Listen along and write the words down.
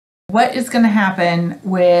What is going to happen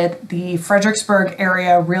with the Fredericksburg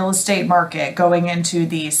area real estate market going into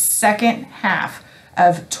the second half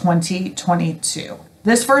of 2022?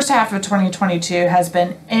 This first half of 2022 has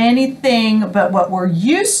been anything but what we're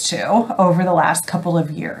used to over the last couple of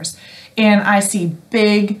years. And I see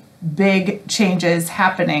big changes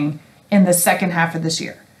happening in the second half of this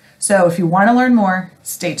year. So if you want to learn more,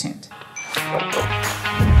 stay tuned.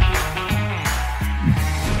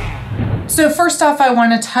 So first off, I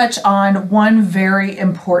want to touch on one very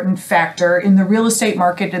important factor in the real estate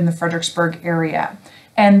market in the Fredericksburg area.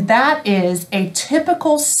 And that is a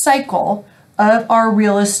typical cycle of our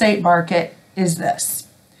real estate market is this.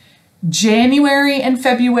 January and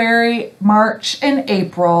February, March and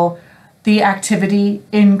April, the activity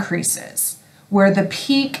increases, where the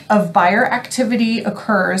peak of buyer activity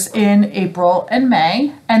occurs in April and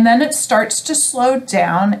May, and then it starts to slow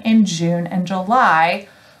down in June and July,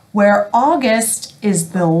 where August is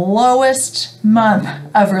the lowest month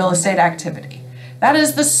of real estate activity. That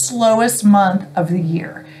is the slowest month of the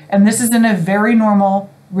year. And this is in a very normal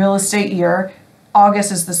real estate year.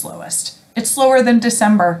 August is the slowest. It's slower than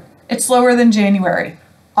December. It's slower than January.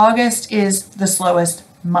 August is the slowest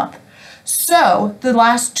month. So the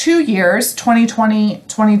last 2 years, 2020,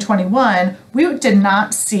 2021, we did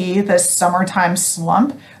not see the summertime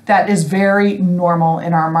slump that is very normal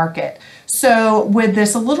in our market. So with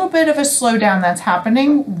this a little bit of a slowdown that's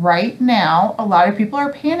happening right now, a lot of people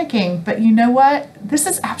are panicking, but you know what? This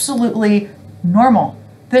is absolutely normal.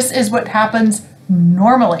 This is what happens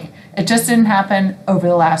normally. It just didn't happen over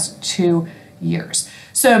the last 2 years.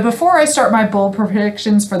 So before I start my bold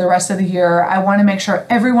predictions for the rest of the year, I want to make sure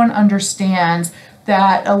everyone understands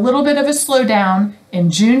that a little bit of a slowdown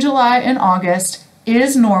in June, July, and August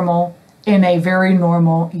is normal in a very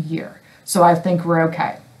normal year. So I think we're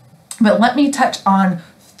okay. But let me touch on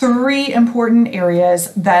 3 important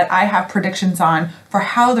areas that I have predictions on for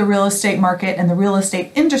how the real estate market and the real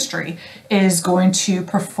estate industry is going to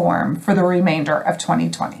perform for the remainder of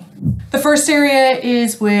 2020. The first area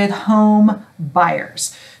is with home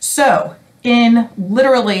buyers. So in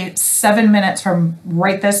literally 7 minutes from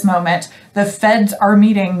right this moment, the feds are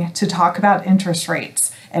meeting to talk about interest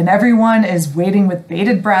rates. And everyone is waiting with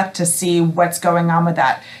bated breath to see what's going on with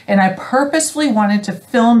that. And I purposefully wanted to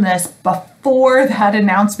film this before that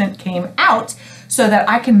announcement came out so that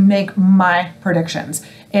I can make my predictions.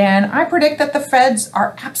 And I predict that the feds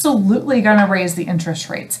are absolutely going to raise the interest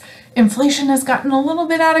rates. Inflation has gotten a little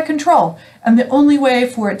bit out of control, and the only way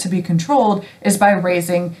for it to be controlled is by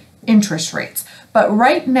raising interest rates. But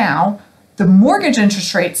right now, the mortgage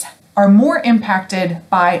interest rates are more impacted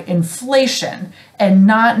by inflation and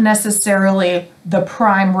not necessarily the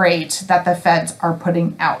prime rate that the feds are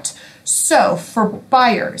putting out. So for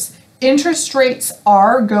buyers, interest rates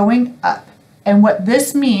are going up. And what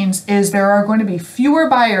this means is there are going to be fewer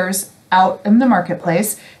buyers out in the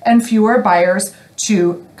marketplace and fewer buyers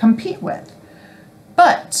to compete with.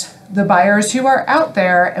 But the buyers who are out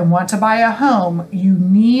there and want to buy a home, you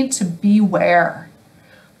need to beware.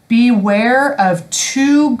 Beware of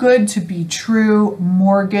too good to be true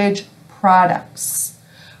mortgage products,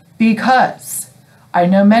 because I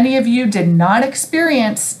know many of you did not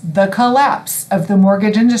experience the collapse of the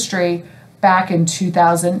mortgage industry back in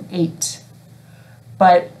 2008.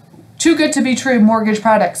 But too good to be true mortgage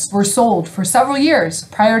products were sold for several years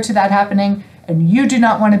prior to that happening, and you do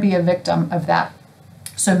not want to be a victim of that.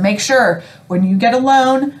 So make sure when you get a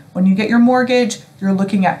loan, when you get your mortgage, you're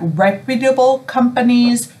looking at reputable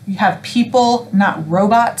companies. You have people, not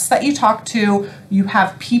robots, that you talk to. You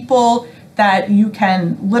have people that you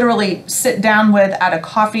can literally sit down with at a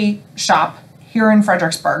coffee shop here in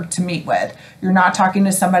Fredericksburg to meet with. You're not talking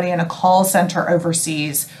to somebody in a call center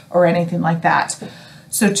overseas or anything like that.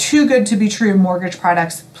 So too good to be true mortgage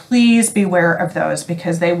products, please beware of those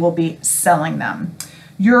because they will be selling them.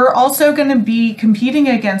 You're also going to be competing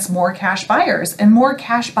against more cash buyers, and more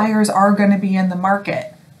cash buyers are going to be in the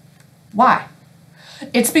market. Why?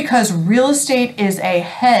 It's because real estate is a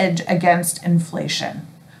hedge against inflation.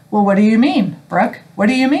 Well, what do you mean, Brooke? What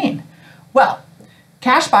do you mean? Well,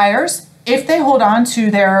 cash buyers, if they hold on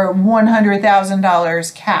to their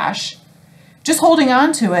 $100,000 cash, just holding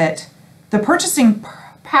on to it, the purchasing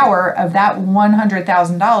power of that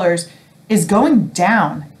 $100,000 is going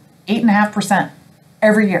down 8.5%.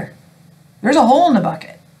 every year. There's a hole in the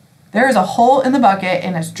bucket. There is a hole in the bucket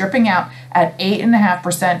and it's dripping out at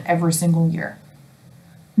 8.5% every single year.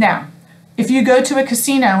 Now, if you go to a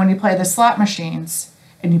casino and you play the slot machines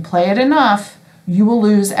and you play it enough, you will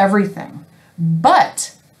lose everything.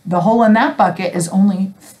 But the hole in that bucket is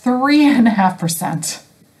only 3.5%.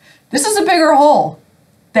 This is a bigger hole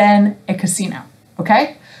than a casino,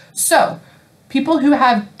 okay? So people who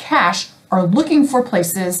have cash are looking for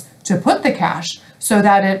places to put the cash so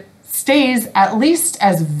that it stays at least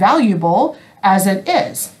as valuable as it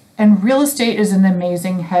is. And real estate is an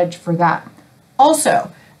amazing hedge for that.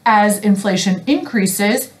 Also, as inflation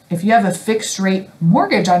increases, if you have a fixed rate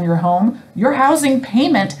mortgage on your home, your housing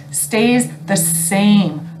payment stays the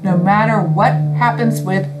same no matter what happens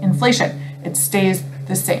with inflation. It stays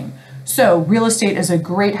the same. So real estate is a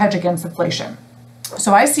great hedge against inflation.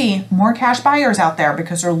 So I see more cash buyers out there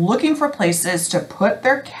because they're looking for places to put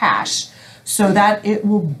their cash so that it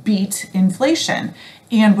will beat inflation.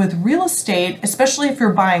 And with real estate, especially if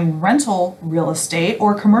you're buying rental real estate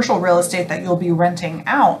or commercial real estate that you'll be renting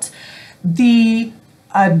out, the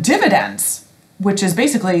dividends, which is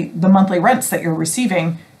basically the monthly rents that you're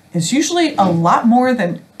receiving, is usually a lot more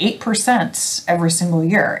than 8% every single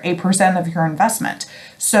year, 8% of your investment.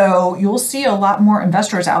 So you'll see a lot more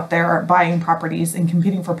investors out there buying properties and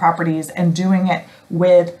competing for properties and doing it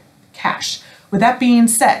with cash. With that being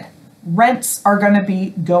said, rents are going to be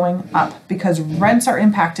going up because rents are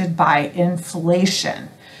impacted by inflation.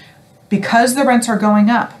 Because the rents are going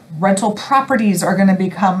up, rental properties are going to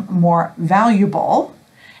become more valuable.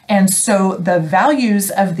 And so the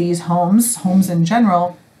values of these homes in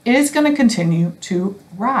general, is going to continue to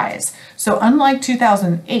rise. So unlike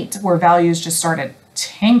 2008, where values just started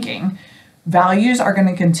tanking, values are going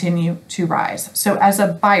to continue to rise. So as a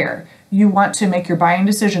buyer, you want to make your buying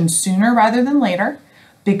decision sooner rather than later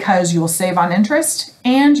because you will save on interest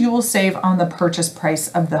and you will save on the purchase price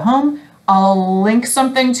of the home. I'll link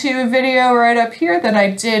something to a video right up here that I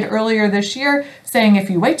did earlier this year saying if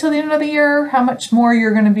you wait till the end of the year, how much more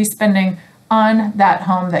you're going to be spending on that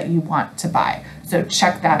home that you want to buy. So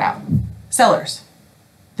check that out. Sellers,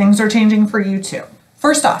 things are changing for you too.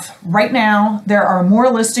 First off, right now, there are more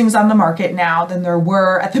listings on the market now than there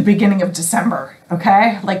were at the beginning of December,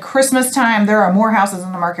 okay? Like Christmas time, there are more houses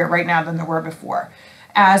on the market right now than there were before.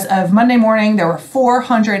 As of Monday morning, there were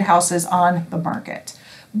 400 houses on the market,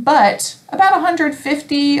 but about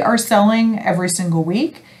 150 are selling every single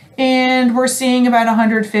week. And we're seeing about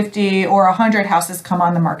 150 or 100 houses come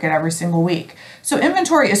on the market every single week. So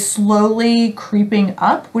inventory is slowly creeping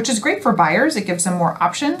up, which is great for buyers. It gives them more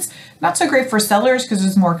options. Not so great for sellers because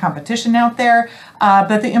there's more competition out there,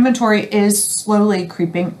 but the inventory is slowly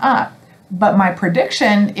creeping up. But my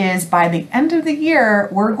prediction is by the end of the year,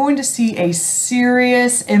 we're going to see a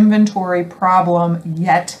serious inventory problem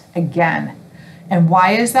yet again. And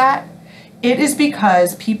why is that? It is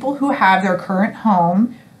because people who have their current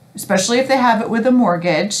home, especially if they have it with a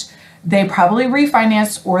mortgage, they probably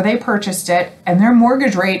refinanced or they purchased it and their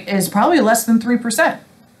mortgage rate is probably less than 3%.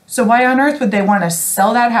 So why on earth would they want to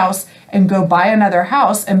sell that house and go buy another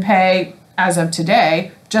house and pay, as of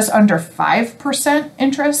today, just under 5%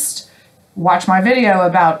 interest? Watch my video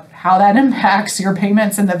about how that impacts your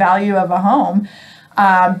payments and the value of a home.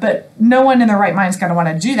 But no one in their right mind is going to want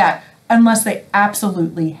to do that unless they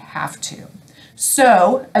absolutely have to.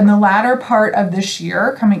 So in the latter part of this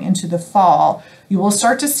year, coming into the fall, you will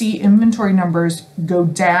start to see inventory numbers go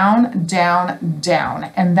down, down, down.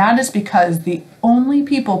 And that is because the only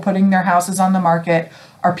people putting their houses on the market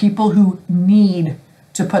are people who need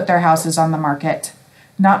to put their houses on the market,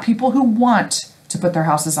 not people who want to put their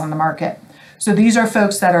houses on the market. So these are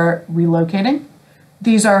folks that are relocating.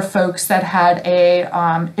 These are folks that had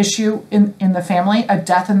a issue in the family, a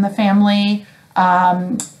death in the family,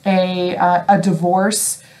 a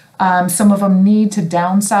divorce. Some of them need to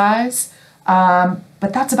downsize,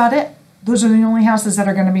 but that's about it. Those are the only houses that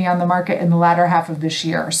are going to be on the market in the latter half of this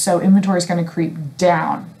year. So inventory is going to creep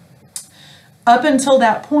down. Up until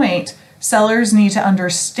that point, sellers need to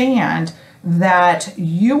understand that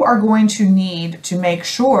you are going to need to make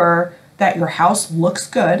sure that your house looks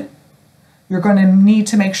good. You're going to need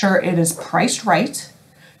to make sure it is priced right.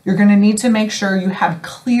 You're going to need to make sure you have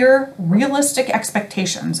clear, realistic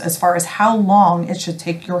expectations as far as how long it should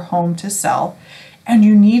take your home to sell. And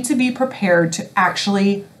you need to be prepared to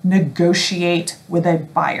actually negotiate with a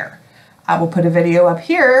buyer. I will put a video up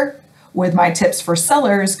here with my tips for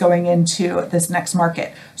sellers going into this next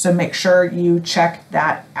market. So make sure you check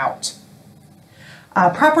that out.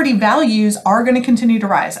 Property values are going to continue to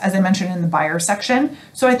rise, as I mentioned in the buyer section.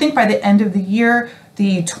 So I think by the end of the year,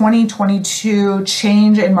 the 2022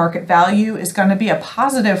 change in market value is going to be a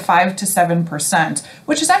positive 5 to 7%,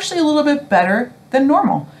 which is actually a little bit better than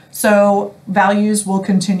normal. So values will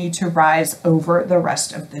continue to rise over the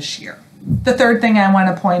rest of this year. The third thing I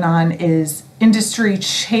want to point on is industry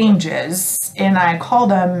changes, and I call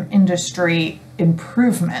them industry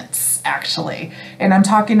improvements, actually. And I'm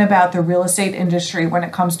talking about the real estate industry when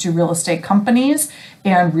it comes to real estate companies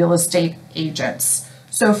and real estate agents.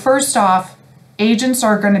 So first off, agents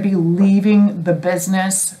are going to be leaving the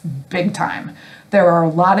business big time. There are a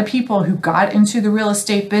lot of people who got into the real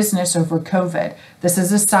estate business over COVID. This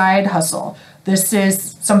is a side hustle. This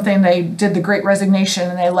is something they did the Great Resignation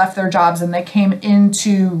and they left their jobs and they came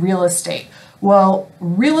into real estate. Well,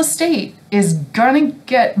 real estate is going to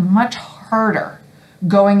get much harder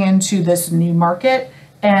going into this new market,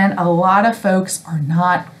 and a lot of folks are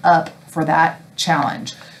not up for that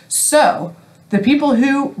challenge. So the people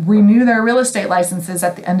who renew their real estate licenses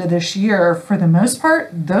at the end of this year, for the most part,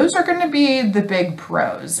 those are going to be the big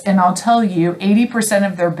pros. And I'll tell you, 80%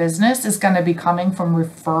 of their business is going to be coming from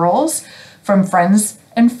referrals from friends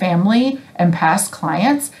and family and past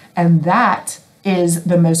clients. And that is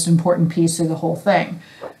the most important piece of the whole thing.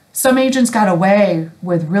 Some agents got away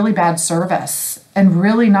with really bad service and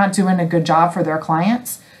really not doing a good job for their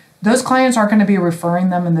clients. Those clients aren't going to be referring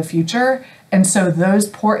them in the future. And so those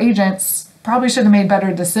poor agents probably should have made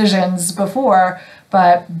better decisions before,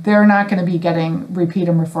 but they're not going to be getting repeat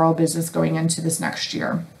and referral business going into this next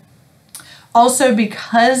year. Also,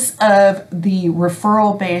 because of the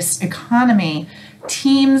referral-based economy,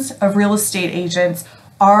 teams of real estate agents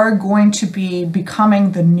are going to be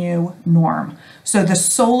becoming the new norm. So the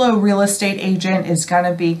solo real estate agent is going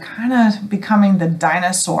to be kind of becoming the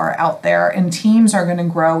dinosaur out there, and teams are going to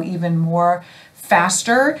grow even more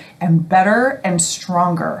faster and better and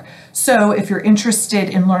stronger. So if you're interested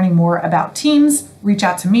in learning more about teams, reach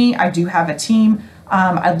out to me. I do have a team.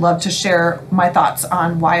 I'd love to share my thoughts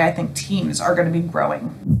on why I think teams are going to be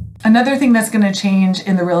growing. Another thing that's going to change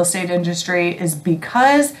in the real estate industry is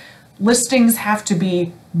because listings have to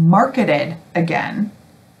be marketed again,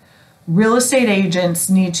 real estate agents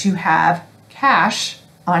need to have cash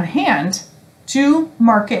on hand to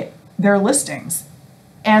market their listings.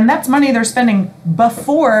 And that's money they're spending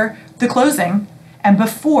before the closing and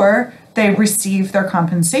before they receive their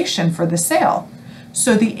compensation for the sale.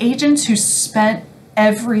 So the agents who spent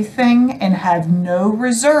everything and have no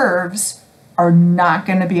reserves are not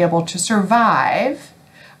going to be able to survive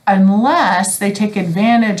unless they take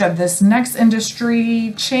advantage of this next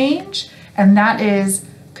industry change, and that is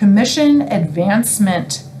commission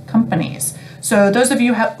advancement companies. So those of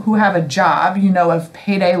you who have a job, you know of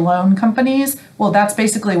payday loan companies. Well, that's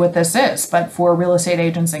basically what this is, but for real estate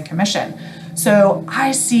agents and commission. So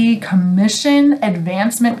I see commission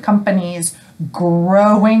advancement companies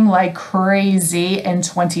growing like crazy in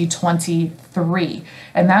 2023.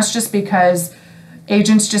 And that's just because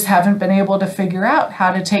agents just haven't been able to figure out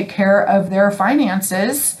how to take care of their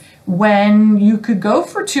finances when you could go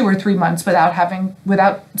for 2 or 3 months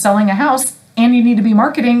without selling a house, and you need to be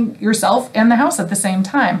marketing yourself and the house at the same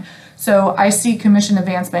time. So I see commission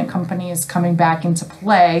advancement companies coming back into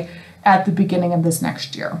play at the beginning of this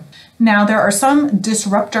next year. Now, there are some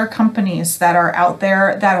disruptor companies that are out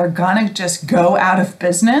there that are gonna just go out of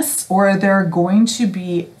business, or they're going to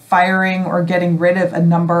be firing or getting rid of a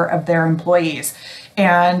number of their employees.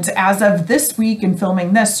 And as of this week in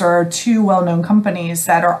filming this, there are 2 well-known companies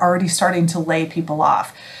that are already starting to lay people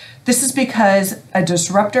off. This is because a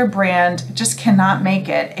disruptor brand just cannot make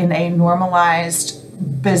it in a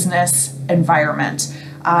normalized business environment.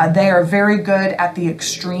 They are very good at the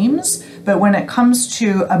extremes, but when it comes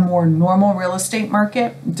to a more normal real estate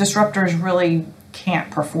market, disruptors really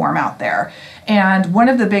can't perform out there. And one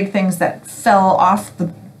of the big things that fell off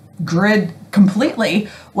the grid completely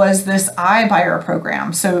was this iBuyer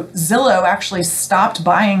program. So Zillow actually stopped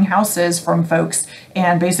buying houses from folks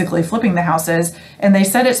and basically flipping the houses. And they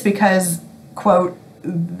said it's because, quote,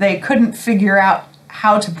 they couldn't figure out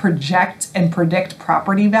how to project and predict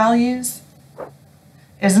property values.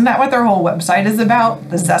 Isn't that what their whole website is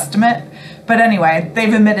about? The Zestimate? But anyway,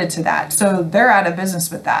 they've admitted to that. So they're out of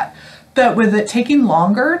business with that. But with it taking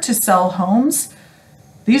longer to sell homes,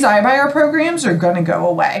 these iBuyer programs are going to go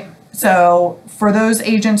away. So for those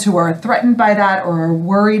agents who are threatened by that or are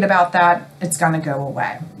worried about that, it's going to go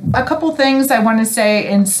away. A couple things I want to say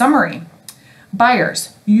in summary.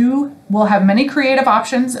 Buyers, you will have many creative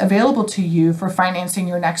options available to you for financing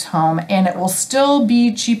your next home, and it will still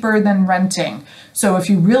be cheaper than renting. So if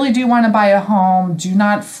you really do want to buy a home, do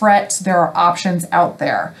not fret. There are options out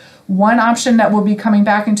there. One option that will be coming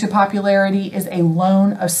back into popularity is a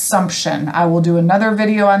loan assumption. I will do another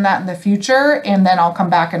video on that in the future, and then I'll come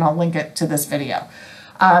back and I'll link it to this video.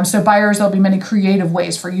 So buyers, there'll be many creative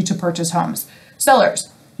ways for you to purchase homes. Sellers,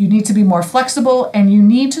 you need to be more flexible, and you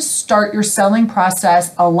need to start your selling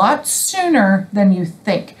process a lot sooner than you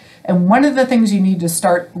think. And one of the things you need to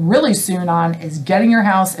start really soon on is getting your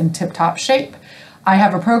house in tip-top shape. I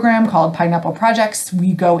have a program called Pineapple Projects.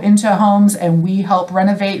 We go into homes and we help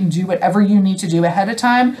renovate and do whatever you need to do ahead of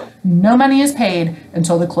time. No money is paid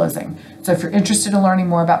until the closing. So if you're interested in learning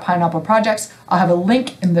more about Pineapple Projects, I'll have a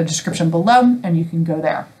link in the description below and you can go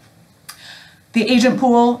there. The agent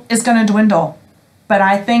pool is going to dwindle, but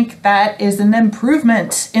I think that is an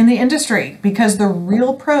improvement in the industry because the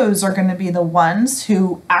real pros are going to be the ones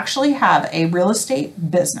who actually have a real estate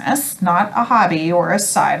business, not a hobby or a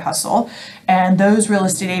side hustle. And those real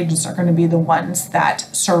estate agents are going to be the ones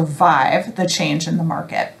that survive the change in the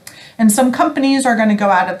market. And some companies are going to go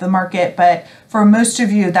out of the market, but for most of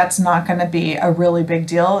you, that's not going to be a really big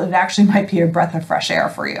deal. It actually might be a breath of fresh air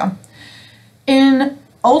for you. In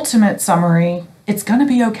ultimate summary, it's going to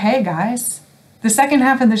be okay, guys. The second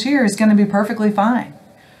half of this year is going to be perfectly fine.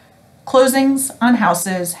 Closings on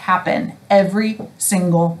houses happen every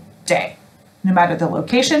single day, no matter the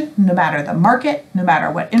location, no matter the market, no matter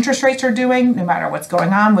what interest rates are doing, no matter what's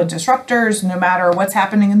going on with disruptors, no matter what's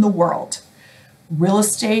happening in the world. Real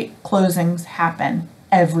estate closings happen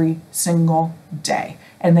every single day,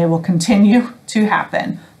 and they will continue to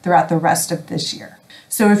happen throughout the rest of this year.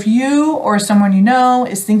 So if you or someone you know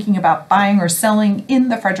is thinking about buying or selling in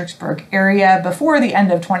the Fredericksburg area before the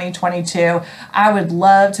end of 2022, I would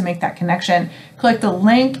love to make that connection. Click the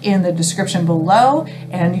link in the description below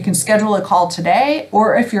and you can schedule a call today.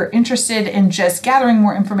 Or if you're interested in just gathering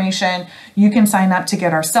more information, you can sign up to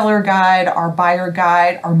get our seller guide, our buyer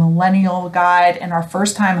guide, our millennial guide, and our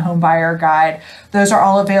first-time home buyer guide. Those are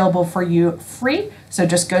all available for you free. So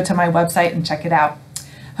just go to my website and check it out.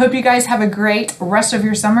 Hope you guys have a great rest of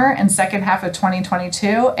your summer and second half of 2022,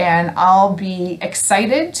 and I'll be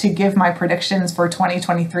excited to give my predictions for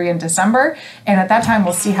 2023 in December, and at that time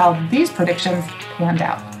we'll see how these predictions panned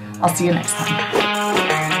out. I'll see you next time.